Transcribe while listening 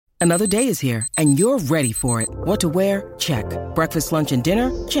Another day is here, and you're ready for it. What to wear? Check. Breakfast, lunch, and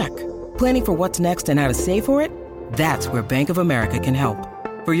dinner? Check. Planning for what's next and how to save for it? That's where Bank of America can help.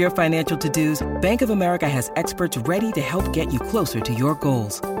 For your financial to-dos, Bank of America has experts ready to help get you closer to your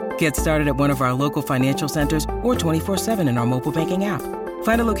goals. Get started at one of our local financial centers or 24/7 in our mobile banking app.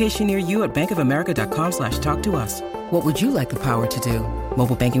 Find a location near you at bankofamerica.com/talktous. What would you like the power to do?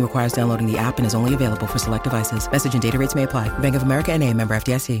 Mobile banking requires downloading the app and is only available for select devices. Message and data rates may apply. Bank of America N.A., member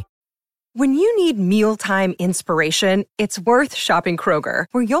FDIC. When you need mealtime inspiration, it's worth shopping Kroger,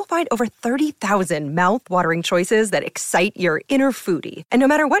 where you'll find over 30,000 mouth-watering choices that excite your inner foodie. And no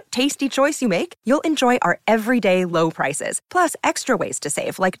matter what tasty choice you make, you'll enjoy our everyday low prices, plus extra ways to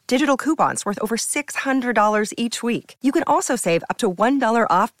save, like digital coupons worth over $600 each week. You can also save up to $1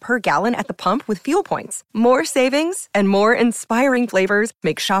 off per gallon at the pump with fuel points. More savings and more inspiring flavors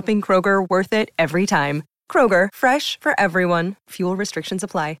make shopping Kroger worth it every time. Kroger, fresh for everyone. Fuel restrictions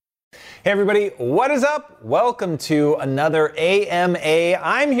apply. Hey everybody, what is up? Welcome to another AMA.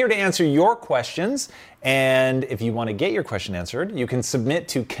 I'm here to answer your questions, and if you want to get your question answered, you can submit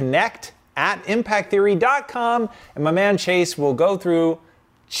to connect@impacttheory.com, and my man Chase will go through,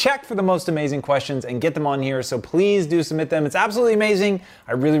 check for the most amazing questions, and get them on here, so please do submit them. It's absolutely amazing.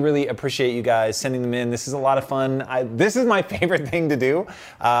 I really appreciate you guys sending them in. This is a lot of fun. This is my favorite thing to do.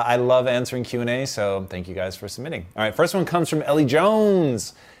 I love answering Q&A, so thank you guys for submitting. All right, first one comes from Ellie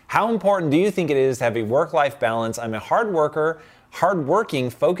Jones. How important do you think it is to have a work-life balance? I'm a hardworking,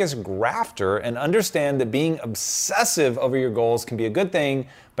 focused grafter, and understand that being obsessive over your goals can be a good thing,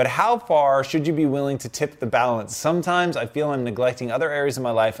 but how far should you be willing to tip the balance? Sometimes I feel I'm neglecting other areas of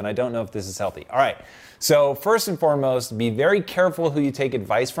my life, and I don't know if this is healthy. All right, so first and foremost, be very careful who you take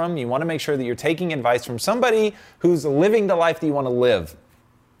advice from. You want to make sure that you're taking advice from somebody who's living the life that you want to live.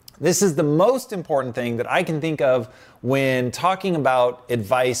 This is the most important thing that I can think of when talking about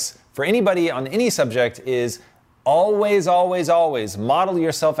advice for anybody on any subject is always model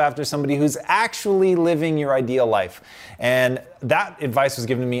yourself after somebody who's actually living your ideal life. And that advice was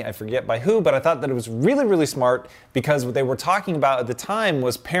given to me, I forget by who, but I thought that it was really smart because what they were talking about at the time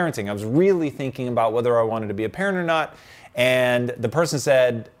was parenting. I was really thinking about whether I wanted to be a parent or not. And the person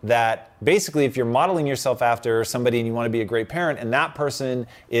said that basically if you're modeling yourself after somebody and you want to be a great parent and that person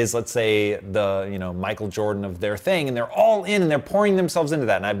is, let's say, the Michael Jordan of their thing and they're all in and they're pouring themselves into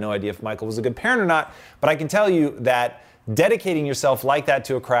that. And I have no idea if Michael was a good parent or not, but I can tell you that dedicating yourself like that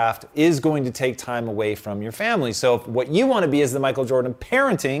to a craft is going to take time away from your family. So if what you want to be is the Michael Jordan of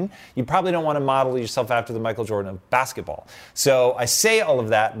parenting, you probably don't want to model yourself after the Michael Jordan of basketball. So I say all of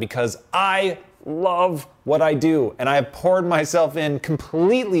that because I love what I do, and I have poured myself in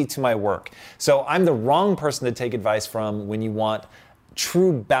completely to my work. So I'm the wrong person to take advice from when you want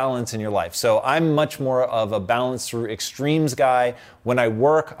true balance in your life. So I'm much more of a balance through extremes guy. When I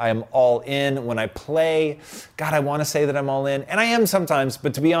work, I am all in. When I play, God, I want to say that I'm all in. And I am sometimes,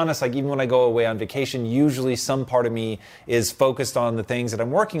 but to be honest, like even when I go away on vacation, usually some part of me is focused on the things that I'm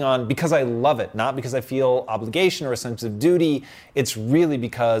working on because I love it, not because I feel obligation or a sense of duty. It's really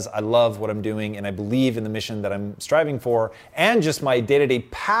because I love what I'm doing and I believe in the mission that I'm striving for. And just my day-to-day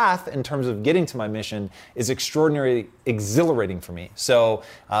path in terms of getting to my mission is extraordinarily exhilarating for me. So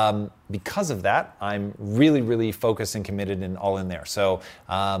because of that, I'm really focused and committed and all in there. So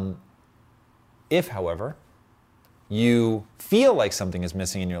if, however, you feel like something is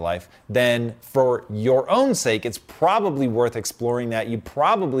missing in your life, then for your own sake, it's probably worth exploring that. You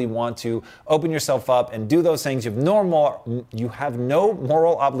probably want to open yourself up and do those things. You have no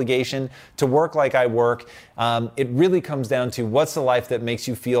moral obligation to work like I work. It really comes down to what's the life that makes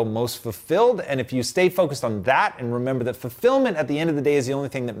you feel most fulfilled. And if you stay focused on that and remember that fulfillment at the end of the day is the only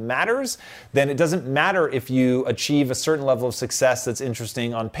thing that matters, then it doesn't matter if you achieve a certain level of success that's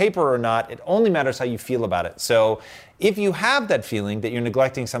interesting on paper or not. It only matters how you feel about it. So if you have that feeling that you're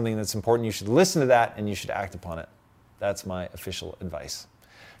neglecting something that's important, you should listen to that and you should act upon it. That's my official advice.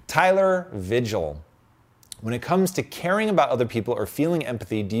 Tyler Vigil. When it comes to caring about other people or feeling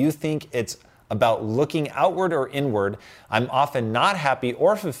empathy, do you think it's about looking outward or inward? I'm often not happy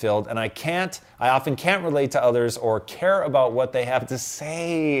or fulfilled, and I often can't relate to others or care about what they have to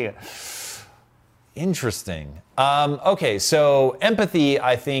say. Interesting. Okay, so empathy,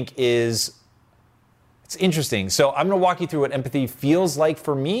 I think, it's It's interesting. So I'm going to walk you through what empathy feels like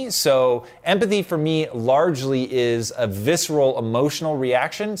for me. So empathy for me largely is a visceral emotional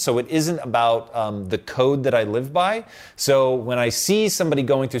reaction. So it isn't about the code that I live by. So when I see somebody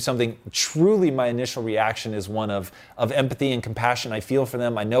going through something, truly my initial reaction is one of empathy and compassion. I feel for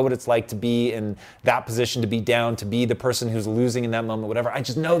them. I know what it's like to be in that position, to be down, to be the person who's losing in that moment, whatever. I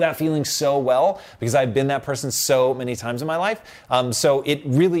just know that feeling so well because I've been that person so many times in my life. So it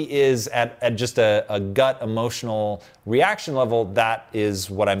really is at just a gut emotional reaction level. That is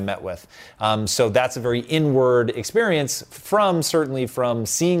what I'm met with. So that's a very inward experience certainly from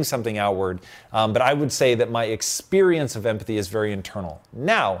seeing something outward. But I would say that my experience of empathy is very internal.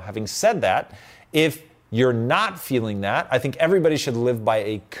 Now, having said that, if you're not feeling that, I think everybody should live by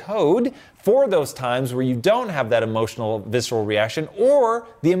a code for those times where you don't have that emotional, visceral reaction, or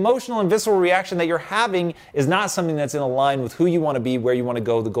the emotional and visceral reaction that you're having is not something that's in line with who you want to be, where you want to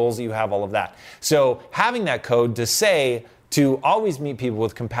go, the goals that you have, all of that. So having that code to always meet people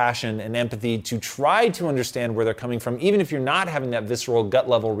with compassion and empathy, to try to understand where they're coming from, even if you're not having that visceral gut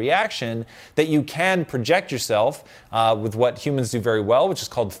level reaction, that you can project yourself with what humans do very well, which is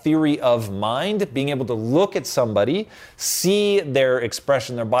called theory of mind, being able to look at somebody, see their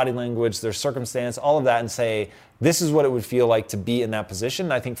expression, their body language, their circumstance, all of that, and say, this is what it would feel like to be in that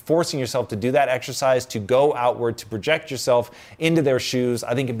position. I think forcing yourself to do that exercise, to go outward, to project yourself into their shoes,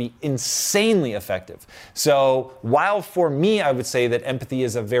 I think can be insanely effective. So while for me, I would say that empathy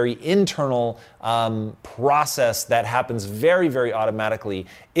is a very internal process that happens very, very automatically,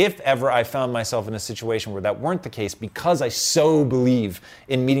 if ever I found myself in a situation where that weren't the case, because I so believe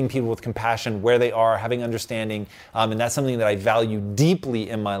in meeting people with compassion where they are, having understanding, and that's something that I value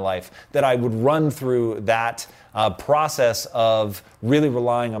deeply in my life, that I would run through that process of really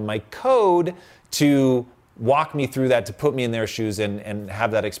relying on my code to walk me through that, to put me in their shoes and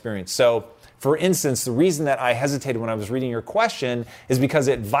have that experience. So, for instance, the reason that I hesitated when I was reading your question is because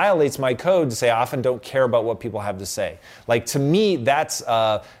it violates my code to say I often don't care about what people have to say. Like, to me, that's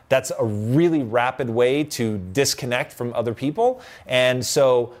a really rapid way to disconnect from other people. And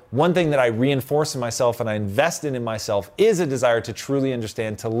so one thing that I reinforce in myself and I invest in myself is a desire to truly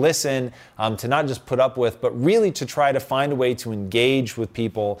understand, to listen, to not just put up with, but really to try to find a way to engage with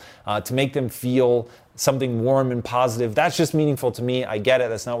people, to make them feel something warm and positive. That's just meaningful to me. I get it.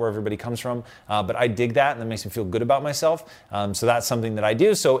 That's not where everybody comes from. But I dig that, and that makes me feel good about myself. So that's something that I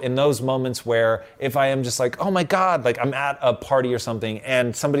do. So in those moments where if I am just like, oh my God, like I'm at a party or something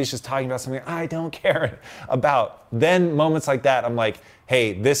and somebody's just talking about something I don't care about, then moments like that, I'm like,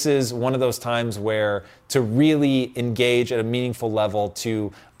 hey, this is one of those times where to really engage at a meaningful level,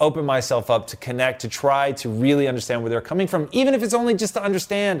 to open myself up, to connect, to try to really understand where they're coming from, even if it's only just to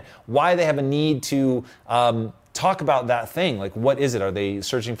understand why they have a need to talk about that thing. Like, what is it? Are they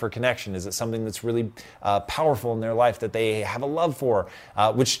searching for connection? Is it something that's really powerful in their life that they have a love for?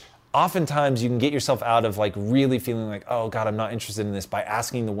 Which oftentimes you can get yourself out of like really feeling like, oh God, I'm not interested in this, by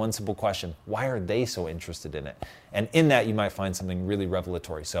asking the one simple question, why are they so interested in it? And in that you might find something really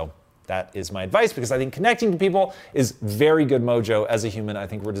revelatory. So that is my advice, because I think connecting to people is very good mojo as a human. I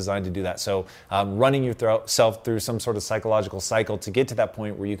think we're designed to do that. So running yourself through some sort of psychological cycle to get to that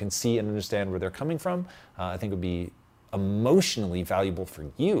point where you can see and understand where they're coming from, I think would be emotionally valuable for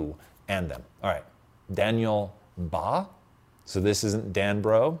you and them. All right, Daniel Ba. So this isn't Dan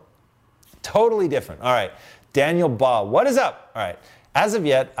Bro. Totally different. All right, Daniel Ba, what is up? All right. As of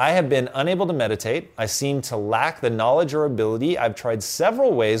yet, I have been unable to meditate. I seem to lack the knowledge or ability. I've tried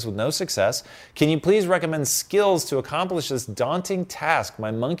several ways with no success. Can you please recommend skills to accomplish this daunting task?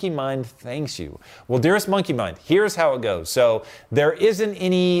 My monkey mind thanks you. Well, dearest monkey mind, here's how it goes. So there isn't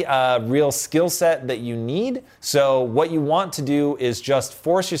any real skill set that you need. So what you want to do is just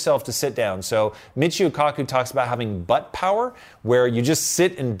force yourself to sit down. So Michio Kaku talks about having butt power, where you just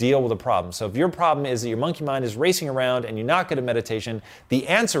sit and deal with a problem. So if your problem is that your monkey mind is racing around and you're not good at meditation, the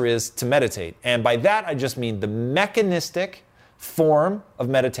answer is to meditate. And by that, I just mean the mechanistic form of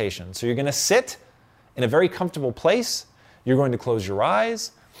meditation. So you're going to sit in a very comfortable place. You're going to close your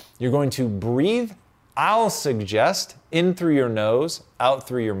eyes. You're going to breathe. I'll suggest in through your nose, out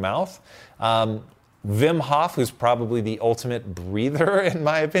through your mouth. Wim Hof, who's probably the ultimate breather in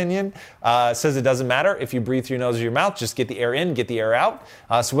my opinion, says it doesn't matter if you breathe through your nose or your mouth, just get the air in, get the air out.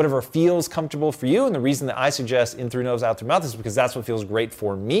 So whatever feels comfortable for you, and the reason that I suggest in through nose, out through mouth is because that's what feels great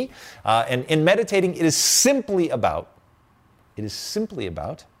for me. And in meditating, it is simply about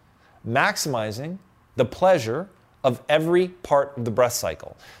maximizing the pleasure of every part of the breath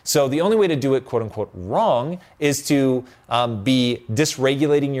cycle. So the only way to do it, quote unquote, wrong is to be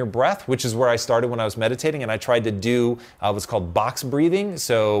dysregulating your breath, which is where I started when I was meditating. And I tried to do what's called box breathing.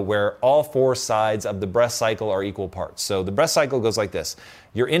 So where all four sides of the breath cycle are equal parts. So the breath cycle goes like this.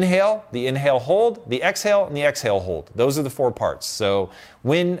 Your inhale, the inhale hold, the exhale, and the exhale hold. Those are the four parts. So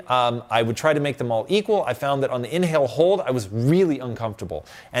when I would try to make them all equal, I found that on the inhale hold, I was really uncomfortable.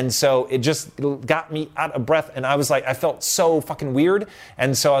 And so it just got me out of breath. And I was like, I felt so fucking weird.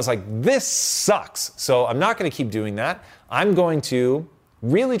 And so I was like, this sucks. So I'm not going to keep doing that. I'm going to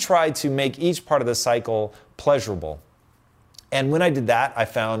really try to make each part of the cycle pleasurable. And when I did that, I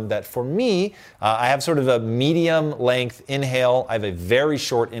found that for me, I have sort of a medium length inhale. I have a very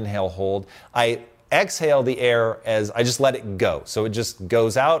short inhale hold. I exhale the air as I just let it go. So it just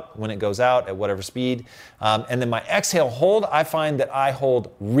goes out when it goes out at whatever speed. And then my exhale hold, I find that I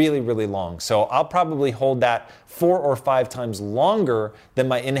hold really, really long. So I'll probably hold that 4 or 5 times longer than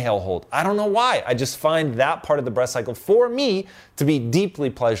my inhale hold. I don't know why. I just find that part of the breath cycle for me to be deeply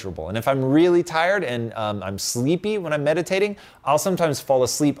pleasurable. And if I'm really tired and I'm sleepy when I'm meditating, I'll sometimes fall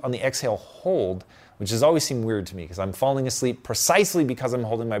asleep on the exhale hold, which has always seemed weird to me because I'm falling asleep precisely because I'm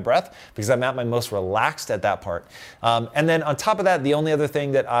holding my breath, because I'm at my most relaxed at that part. And then on top of that, the only other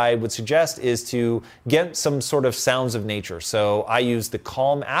thing that I would suggest is to get some sort of sounds of nature. So I use the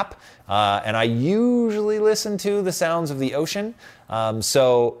Calm app, and I usually listen to the sounds of the ocean.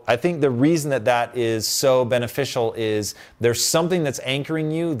 So I think the reason that that is so beneficial is there's something that's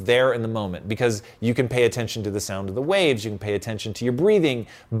anchoring you there in the moment, because you can pay attention to the sound of the waves, you can pay attention to your breathing,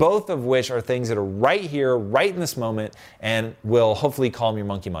 both of which are things that are right here, right in this moment, and will hopefully calm your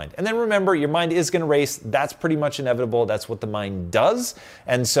monkey mind. And then remember, your mind is going to race. That's pretty much inevitable. That's what the mind does.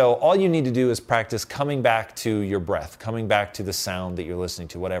 And so all you need to do is practice coming back to your breath, coming back to the sound that you're listening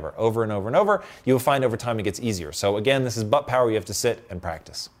to, whatever, over and over and over. You'll find over time it gets easier. So again, this is butt power. You have to sit and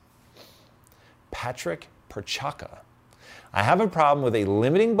practice. Patrick Perchaka. I have a problem with a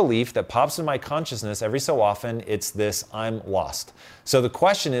limiting belief that pops in my consciousness every so often. It's this: I'm lost. So the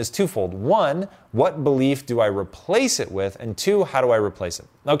question is twofold. 1, what belief do I replace it with? And 2, how do I replace it?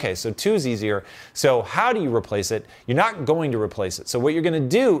 Okay, so 2 is easier. So how do you replace it? You're not going to replace it. So what you're going to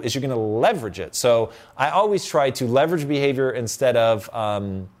do is you're going to leverage it. So I always try to leverage behavior instead of,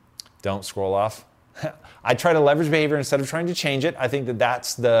 don't scroll off. I try to leverage behavior instead of trying to change it. I think that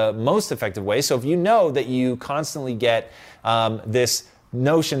that's the most effective way. So if you know that you constantly get this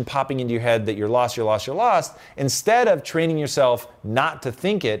notion popping into your head that you're lost, instead of training yourself not to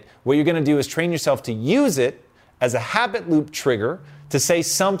think it, what you're going to do is train yourself to use it as a habit loop trigger to say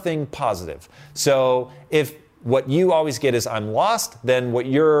something positive. So if what you always get is I'm lost, then what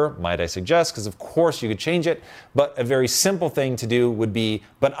might I suggest, because of course you could change it, but a very simple thing to do would be,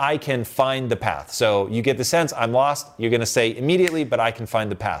 but I can find the path. So you get the sense I'm lost, you're going to say immediately, but I can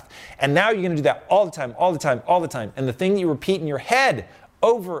find the path. And now you're going to do that all the time. And the thing that you repeat in your head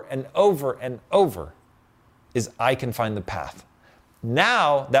over and over and over is I can find the path.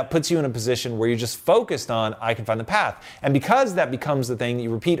 Now that puts you in a position where you're just focused on I can find the path. And because that becomes the thing that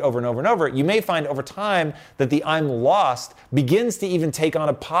you repeat over and over and over, you may find over time that the I'm lost begins to even take on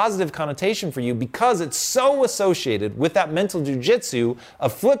a positive connotation for you, because it's so associated with that mental jujitsu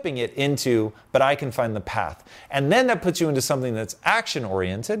of flipping it into but I can find the path. And then that puts you into something that's action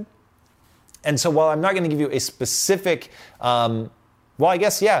oriented. And so while I'm not going to give you a specific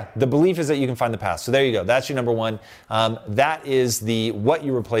the belief is that you can find the path. So there you go. That's your number 1. That is the what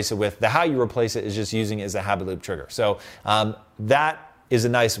you replace it with. The how you replace it is just using it as a habit loop trigger. So that is a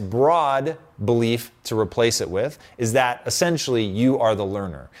nice broad belief to replace it with, is that essentially you are the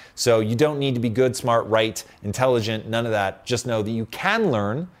learner. So you don't need to be good, smart, right, intelligent, none of that. Just know that you can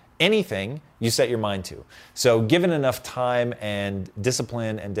learn anything you set your mind to. So given enough time and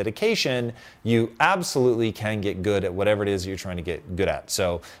discipline and dedication, you absolutely can get good at whatever it is you're trying to get good at.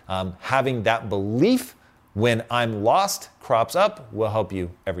 So having that belief when I'm lost crops up will help you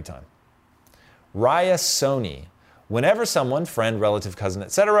every time. Raya Soni. Whenever someone, friend, relative, cousin,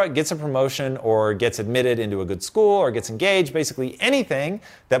 etc., gets a promotion or gets admitted into a good school or gets engaged, basically anything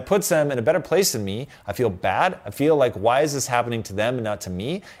that puts them in a better place than me, I feel bad. I feel like, why is this happening to them and not to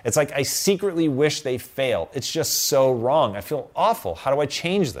me? It's like I secretly wish they failed. It's just so wrong. I feel awful. How do I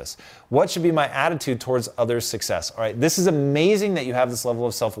change this? What should be my attitude towards others' success? All right, this is amazing that you have this level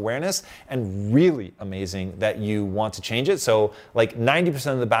of self-awareness, and really amazing that you want to change it. So like 90%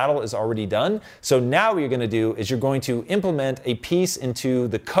 of the battle is already done. So now what you're going to do is you're going to implement a piece into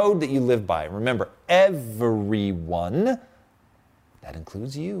the code that you live by. Remember, everyone, that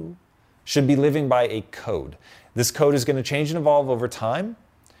includes you, should be living by a code. This code is going to change and evolve over time.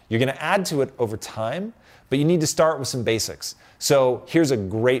 You're going to add to it over time, but you need to start with some basics. So here's a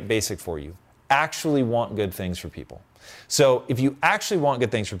great basic for you. Actually want good things for people. So if you actually want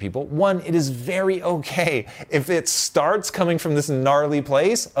good things for people, one, it is very okay if it starts coming from this gnarly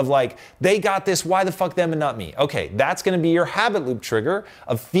place of like, they got this, why the fuck them and not me? Okay, that's gonna be your habit loop trigger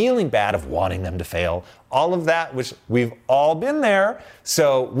of feeling bad, of wanting them to fail, all of that, which we've all been there.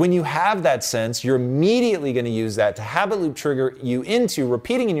 So when you have that sense, you're immediately gonna use that to habit loop trigger you into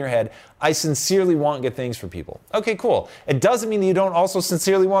repeating in your head, I sincerely want good things for people. Okay, cool. It doesn't mean that you don't also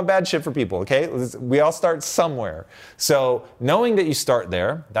sincerely want bad shit for people, okay? We all start somewhere. So knowing that you start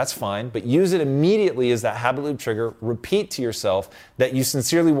there, that's fine, but use it immediately as that habit loop trigger. Repeat to yourself that you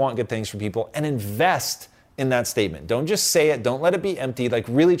sincerely want good things for people and invest in that statement. Don't just say it, don't let it be empty, like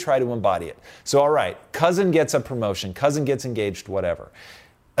really try to embody it. So all right, cousin gets a promotion, cousin gets engaged, whatever.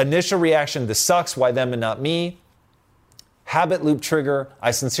 Initial reaction, this sucks, why them and not me? Habit loop trigger,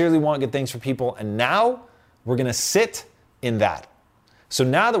 I sincerely want good things for people, and now we're gonna sit in that. So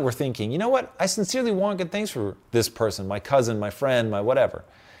now that we're thinking, you know what, I sincerely want good things for this person, my cousin, my friend, my whatever.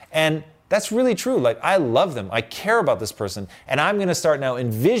 And that's really true. Like, I love them. I care about this person. And I'm going to start now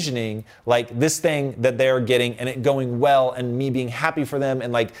envisioning like this thing that they're getting and it going well and me being happy for them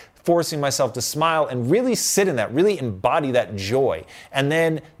and like forcing myself to smile and really sit in that, really embody that joy. And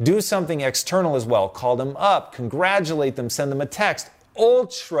then do something external as well. Call them up, congratulate them, send them a text.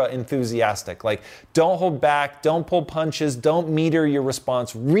 Ultra enthusiastic. Like, don't hold back, don't pull punches, don't meter your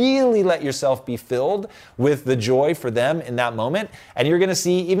response. Really let yourself be filled with the joy for them in that moment. And you're gonna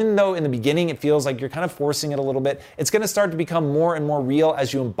see, even though in the beginning it feels like you're kind of forcing it a little bit, it's gonna start to become more and more real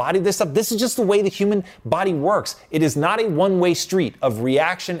as you embody this stuff. This is just the way the human body works. It is not a one-way street of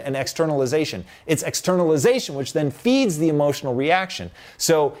reaction and externalization. It's externalization, which then feeds the emotional reaction.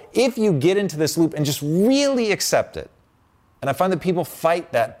 So if you get into this loop and just really accept it, and I find that people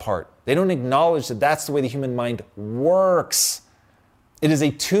fight that part. They don't acknowledge that that's the way the human mind works. It is a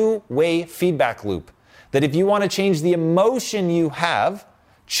two-way feedback loop. That if you want to change the emotion you have,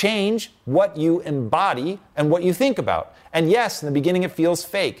 change what you embody and what you think about. And yes, in the beginning it feels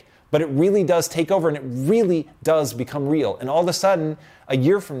fake, but it really does take over and it really does become real. And all of a sudden, a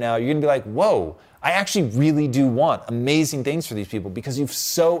year from now, you're going to be like, whoa, I actually really do want amazing things for these people because you've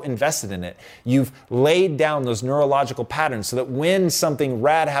so invested in it. You've laid down those neurological patterns so that when something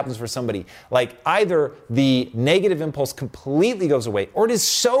rad happens for somebody, like either the negative impulse completely goes away or it is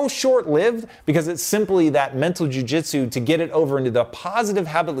so short-lived because it's simply that mental jujitsu to get it over into the positive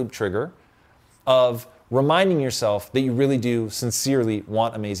habit loop trigger of reminding yourself that you really do sincerely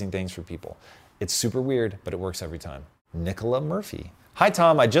want amazing things for people. It's super weird, but it works every time. Nicola Murphy. Hi,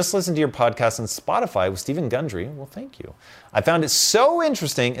 Tom. I just listened to your podcast on Spotify with Stephen Gundry. Well, thank you. I found it so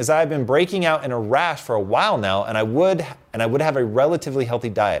interesting as I've been breaking out in a rash for a while now, and I would have a relatively healthy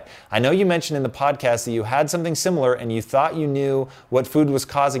diet. I know you mentioned in the podcast that you had something similar and you thought you knew what food was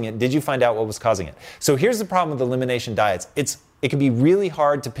causing it. Did you find out what was causing it? So here's the problem with elimination diets. It can be really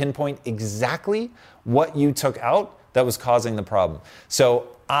hard to pinpoint exactly what you took out that was causing the problem. So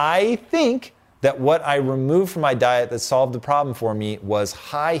I think that what I removed from my diet that solved the problem for me was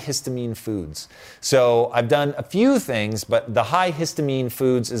high histamine foods. So I've done a few things, but the high histamine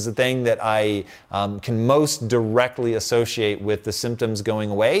foods is the thing that I can most directly associate with the symptoms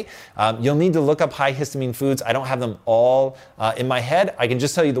going away. You'll need to look up high histamine foods. I don't have them all in my head. I can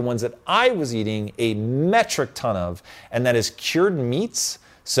just tell you the ones that I was eating a metric ton of, and that is cured meats.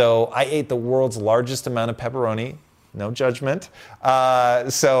 So I ate the world's largest amount of pepperoni. No judgment.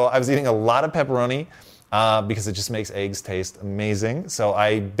 So I was eating a lot of pepperoni because it just makes eggs taste amazing. So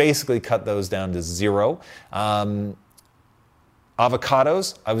I basically cut those down to 0.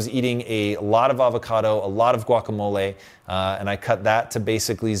 Avocados, I was eating a lot of avocado, a lot of guacamole, and I cut that to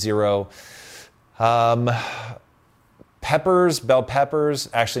basically 0. Peppers, bell peppers,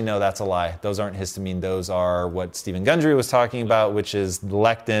 actually no, that's a lie. Those aren't histamine. Those are what Stephen Gundry was talking about, which is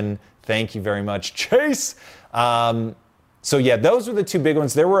lectin. Thank you very much, Chase. So yeah, those were the two big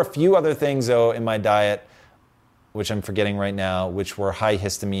ones. There were a few other things though in my diet, which I'm forgetting right now, which were high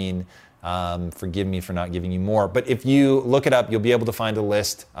histamine. Forgive me for not giving you more. But if you look it up, you'll be able to find a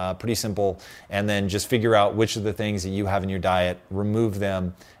list, pretty simple, and then just figure out which of the things that you have in your diet, remove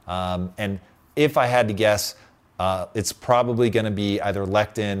them. And if I had to guess, it's probably going to be either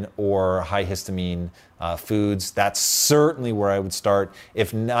lectin or high histamine foods. That's certainly where I would start.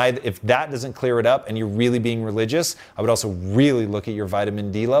 If that doesn't clear it up and you're really being religious, I would also really look at your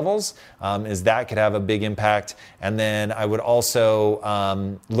vitamin D levels, as that could have a big impact. And then I would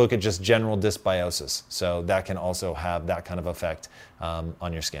also look at just general dysbiosis. So that can also have that kind of effect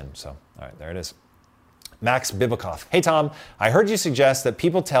on your skin. So, all right, there it is. Max Bibikoff. Hey Tom, I heard you suggest that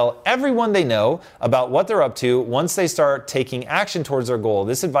people tell everyone they know about what they're up to once they start taking action towards their goal.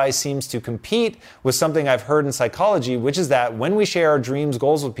 This advice seems to compete with something I've heard in psychology, which is that when we share our dreams,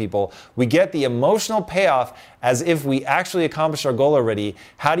 goals with people, we get the emotional payoff as if we actually accomplished our goal already.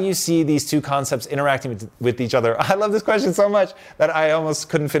 How do you see these two concepts interacting with each other? I love this question so much that I almost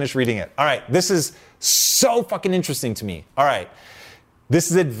couldn't finish reading it. All right, this is so fucking interesting to me. All right. This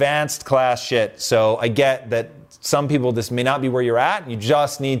is advanced class shit, so I get that some people, this may not be where you're at. You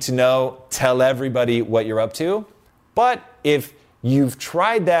just need to know, tell everybody what you're up to. But if you've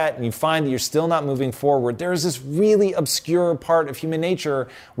tried that and you find that you're still not moving forward, there's this really obscure part of human nature,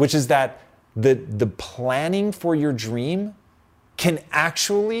 which is that the planning for your dream can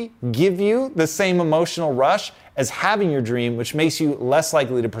actually give you the same emotional rush as having your dream, which makes you less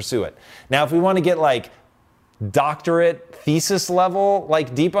likely to pursue it. Now, if we want to get like doctorate thesis level,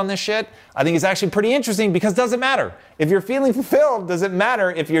 like deep on this shit, I think it's actually pretty interesting because it doesn't matter. If you're feeling fulfilled, does it matter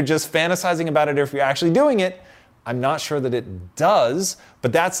if you're just fantasizing about it or if you're actually doing it? I'm not sure that it does,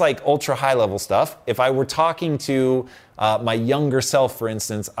 but that's like ultra high level stuff. If I were talking to my younger self, for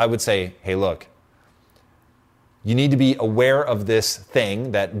instance, I would say, hey, look, you need to be aware of this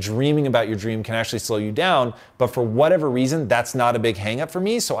thing, that dreaming about your dream can actually slow you down. But for whatever reason, that's not a big hang up for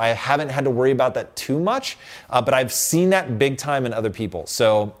me. So I haven't had to worry about that too much. But I've seen that big time in other people.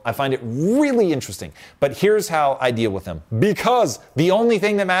 So I find it really interesting. But here's how I deal with them. Because the only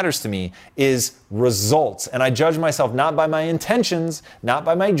thing that matters to me is results. And I judge myself not by my intentions, not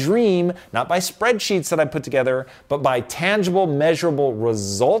by my dream, not by spreadsheets that I put together, but by tangible, measurable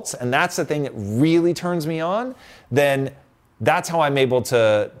results. And that's the thing that really turns me on. Then that's how I'm able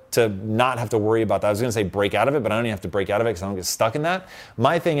to not have to worry about that. I was going to say break out of it, but I don't even have to break out of it because I don't get stuck in that.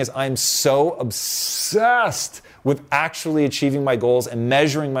 My thing is I'm so obsessed with actually achieving my goals and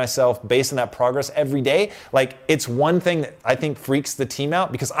measuring myself based on that progress every day. Like, it's one thing that I think freaks the team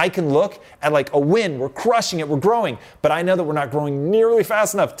out because I can look at like a win, we're crushing it, we're growing, but I know that we're not growing nearly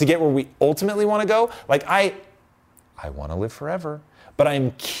fast enough to get where we ultimately want to go. Like, I want to live forever. But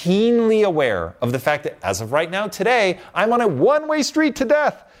I'm keenly aware of the fact that as of right now, today, I'm on a one-way street to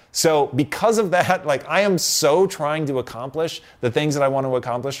death. So because of that, like, I am so trying to accomplish the things that I want to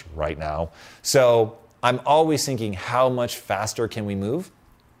accomplish right now. So I'm always thinking, how much faster can we move?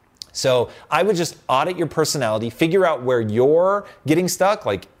 So I would just audit your personality, figure out where you're getting stuck.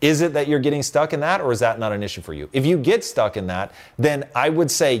 Like, is it that you're getting stuck in that, or is that not an issue for you? If you get stuck in that, then I would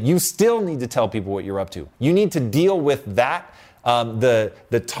say you still need to tell people what you're up to. You need to deal with that.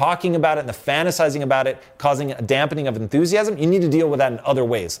 The talking about it and the fantasizing about it causing a dampening of enthusiasm, you need to deal with that in other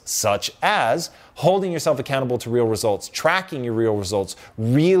ways, such as holding yourself accountable to real results, tracking your real results,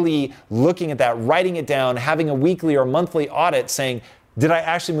 really looking at that, writing it down, having a weekly or monthly audit saying, did I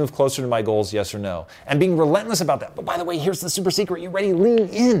actually move closer to my goals, yes or no? And being relentless about that. But by the way, here's the super secret. You ready? Lean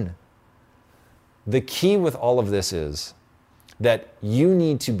in. The key with all of this is that you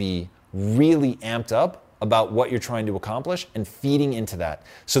need to be really amped up about what you're trying to accomplish and feeding into that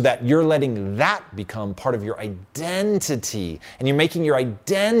so that you're letting that become part of your identity, and you're making your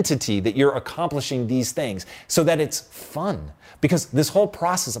identity that you're accomplishing these things so that it's fun. Because this whole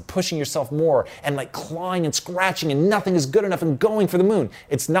process of pushing yourself more and like clawing and scratching and nothing is good enough and going for the moon,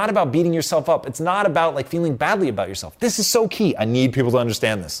 it's not about beating yourself up. It's not about like feeling badly about yourself. This is so key. I need people to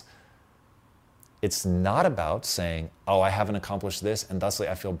understand this. It's not about saying, oh, I haven't accomplished this and thusly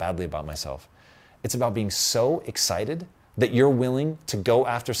I feel badly about myself. It's about being so excited that you're willing to go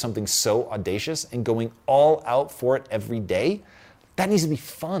after something so audacious and going all out for it every day. That needs to be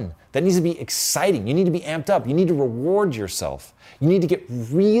fun. That needs to be exciting. You need to be amped up. You need to reward yourself. You need to get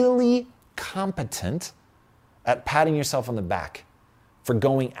really competent at patting yourself on the back for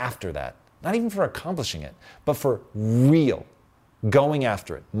going after that. Not even for accomplishing it, but for real going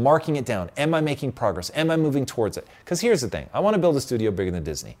after it, marking it down. Am I making progress? Am I moving towards it? Because here's the thing. I want to build a studio bigger than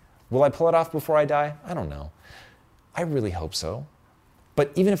Disney. Will I pull it off before I die? I don't know. I really hope so.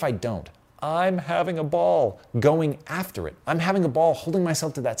 But even if I don't, I'm having a ball going after it. I'm having a ball holding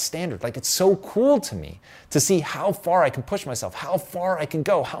myself to that standard. Like, it's so cool to me to see how far I can push myself, how far I can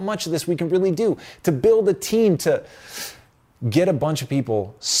go, how much of this we can really do, to build a team, to get a bunch of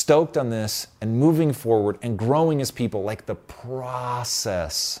people stoked on this and moving forward and growing as people. Like, the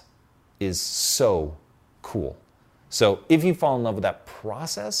process is so cool. So if you fall in love with that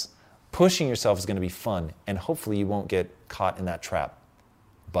process, pushing yourself is going to be fun, and hopefully you won't get caught in that trap.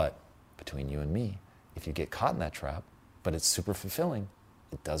 But between you and me, if you get caught in that trap, but it's super fulfilling,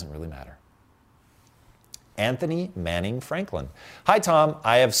 it doesn't really matter. Anthony Manning Franklin. Hi, Tom.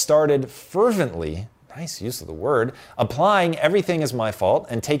 I have started fervently nice use of the word, applying everything as my fault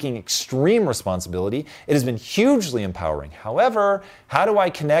and taking extreme responsibility. It has been hugely empowering. However, how do I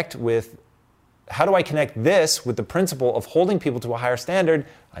connect this with the principle of holding people to a higher standard?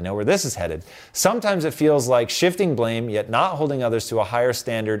 I know where this is headed. Sometimes it feels like shifting blame, yet not holding others to a higher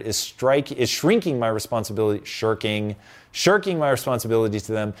standard is shrinking my responsibility, shirking my responsibility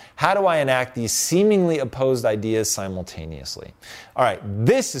to them. How do I enact these seemingly opposed ideas simultaneously? All right,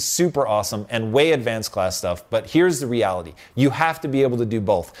 this is super awesome and way advanced class stuff, but here's the reality. You have to be able to do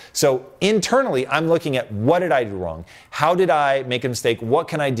both. So internally, I'm looking at what did I do wrong? How did I make a mistake? What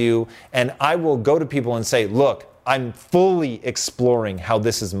can I do? And I will go to people and say, look, I'm fully exploring how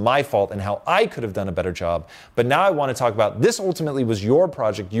this is my fault and how I could have done a better job. But now I want to talk about this ultimately was your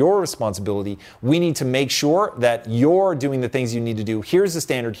project, your responsibility. We need to make sure that you're doing the things you need to do. Here's the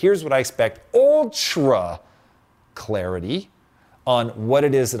standard. Here's what I expect. Ultra clarity on what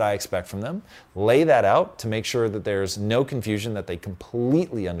it is that I expect from them. Lay that out to make sure that there's no confusion, that they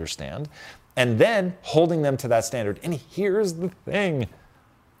completely understand. And then holding them to that standard. And here's the thing.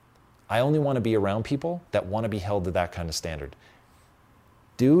 I only want to be around people that want to be held to that kind of standard.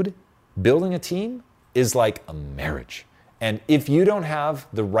 Dude, building a team is like a marriage. And if you don't have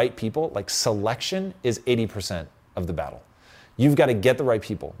the right people, like selection is 80% of the battle. You've got to get the right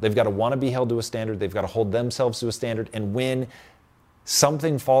people. They've got to want to be held to a standard. They've got to hold themselves to a standard. And when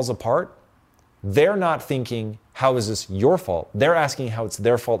something falls apart, they're not thinking, how is this your fault? They're asking how it's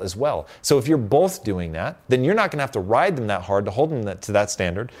their fault as well. So if you're both doing that, then you're not going to have to ride them that hard to hold them to that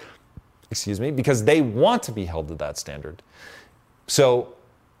standard. Because they want to be held to that standard. So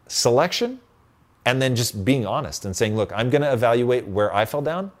selection, and then just being honest and saying, look, I'm going to evaluate where I fell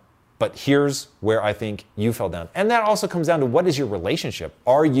down, but here's where I think you fell down. And that also comes down to what is your relationship?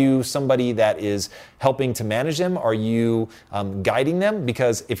 Are you somebody that is helping to manage them? Are you guiding them?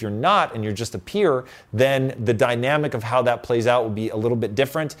 Because if you're not and you're just a peer, then the dynamic of how that plays out will be a little bit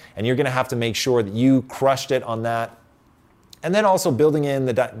different, and you're going to have to make sure that you crushed it on that. And then also building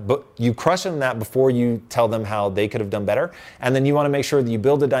in you crush on that before you tell them how they could have done better. And then you want to make sure that you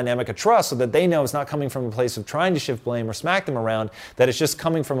build a dynamic of trust so that they know it's not coming from a place of trying to shift blame or smack them around, that it's just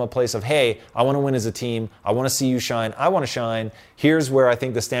coming from a place of, hey, I want to win as a team. I want to see you shine. I want to shine. Here's where I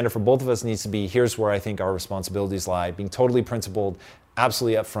think the standard for both of us needs to be. Here's where I think our responsibilities lie. Being totally principled,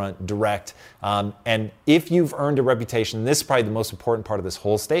 absolutely upfront, direct. And if you've earned a reputation, this is probably the most important part of this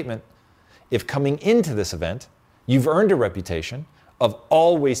whole statement. If coming into this event, you've earned a reputation of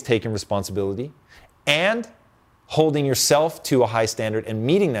always taking responsibility and holding yourself to a high standard and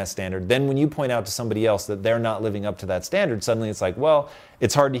meeting that standard, then when you point out to somebody else that they're not living up to that standard, suddenly it's like, well,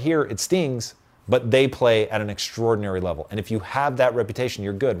 it's hard to hear, it stings, but they play at an extraordinary level. And if you have that reputation,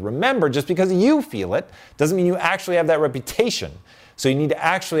 you're good. Remember, just because you feel it doesn't mean you actually have that reputation. So you need to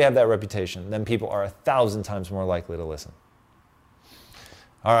actually have that reputation. Then people are 1,000 times more likely to listen.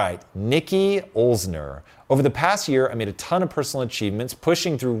 All right, Nikki Olsner. Over the past year, I made a ton of personal achievements,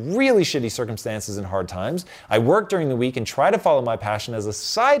 pushing through really shitty circumstances and hard times. I work during the week and try to follow my passion as a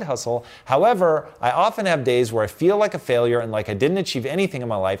side hustle. However, I often have days where I feel like a failure and like I didn't achieve anything in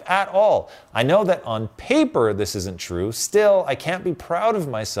my life at all. I know that on paper this isn't true. Still, I can't be proud of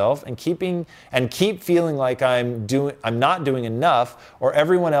myself and keep feeling like I'm not doing enough or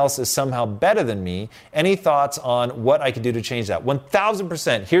everyone else is somehow better than me. Any thoughts on what I could do to change that?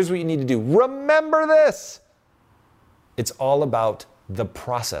 1,000%. Here's what you need to do. Remember this. It's all about the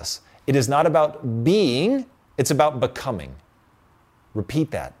process. It is not about being, it's about becoming. Repeat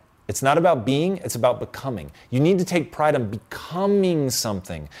that. It's not about being, it's about becoming. You need to take pride in becoming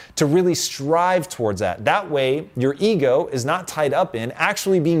something, to really strive towards that. That way, your ego is not tied up in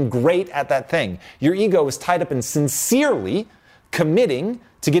actually being great at that thing. Your ego is tied up in sincerely committing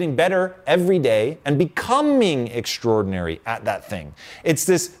to getting better every day and becoming extraordinary at that thing. It's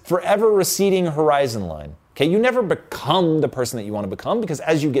this forever receding horizon line. Okay, you never become the person that you want to become, because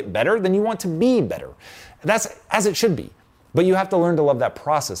as you get better, then you want to be better. That's as it should be. But you have to learn to love that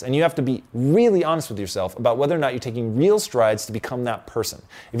process, and you have to be really honest with yourself about whether or not you're taking real strides to become that person.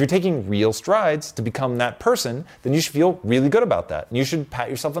 If you're taking real strides to become that person, then you should feel really good about that. And you should pat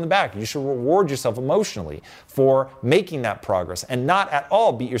yourself on the back. You should reward yourself emotionally for making that progress and not at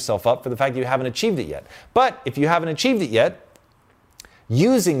all beat yourself up for the fact that you haven't achieved it yet. But if you haven't achieved it yet,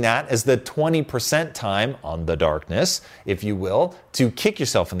 using that as the 20% time on the darkness, if you will, to kick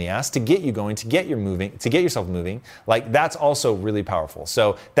yourself in the ass, to get you going, to get yourself moving, like that's also really powerful.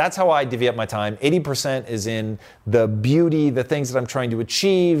 So that's how I divvy up my time. 80% is in the beauty, the things that I'm trying to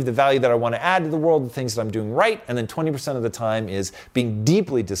achieve, the value that I want to add to the world, the things that I'm doing right. And then 20% of the time is being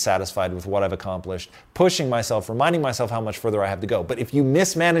deeply dissatisfied with what I've accomplished, pushing myself, reminding myself how much further I have to go. But if you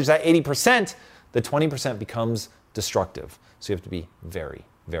mismanage that 80%, the 20% becomes destructive. So you have to be very,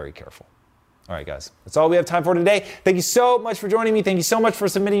 very careful. All right, guys, that's all we have time for today. Thank you so much for joining me. Thank you so much for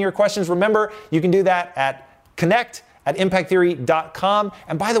submitting your questions. Remember, you can do that at connect@impacttheory.com.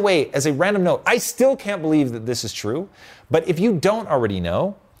 And by the way, as a random note, I still can't believe that this is true, but if you don't already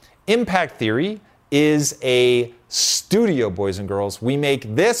know, Impact Theory is a studio, boys and girls. We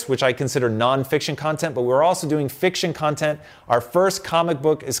make this, which I consider nonfiction content, but we're also doing fiction content. Our first comic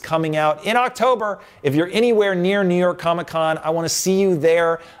book is coming out in October. If you're anywhere near New York Comic Con, I want to see you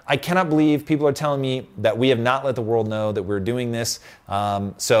there. I cannot believe people are telling me that we have not let the world know that we're doing this.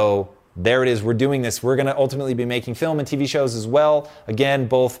 So there it is. We're doing this. We're going to ultimately be making film and TV shows as well. Again,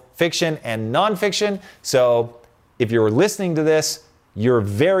 both fiction and nonfiction. So if you're listening to this, you're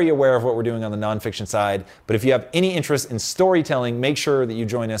very aware of what we're doing on the nonfiction side. But if you have any interest in storytelling, make sure that you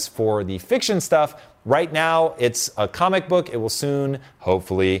join us for the fiction stuff. Right now, it's a comic book. It will soon,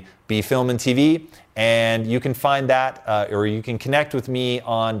 hopefully, be film and TV. And you can find that, or you can connect with me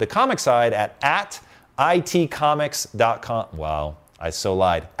on the comic side at itcomics.com. Wow. I so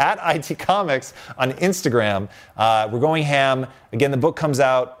lied. At IT Comics on Instagram. We're going ham. Again, the book comes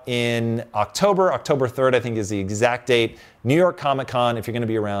out in October. October 3rd, I think, is the exact date. New York Comic Con. If you're going to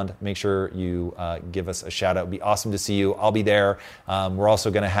be around, make sure you give us a shout out. It'd be awesome to see you. I'll be there. We're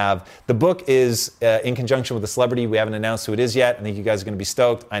also going to have, the book is in conjunction with a celebrity. We haven't announced who it is yet. I think you guys are going to be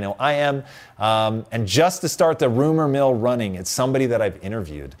stoked. I know I am. And just to start the rumor mill running, it's somebody that I've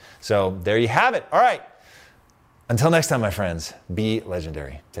interviewed. So there you have it. All right. Until next time, my friends, be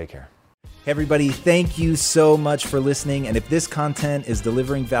legendary. Take care. Hey everybody, thank you so much for listening. And if this content is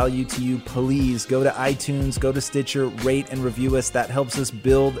delivering value to you, please go to iTunes, go to Stitcher, rate and review us. That helps us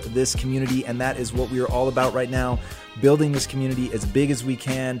build this community. And that is what we are all about right now. Building this community as big as we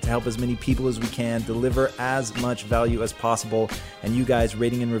can to help as many people as we can, deliver as much value as possible. And you guys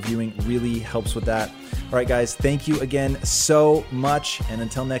rating and reviewing really helps with that. All right, guys, thank you again so much. And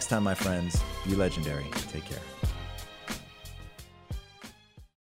until next time, my friends, be legendary. Take care.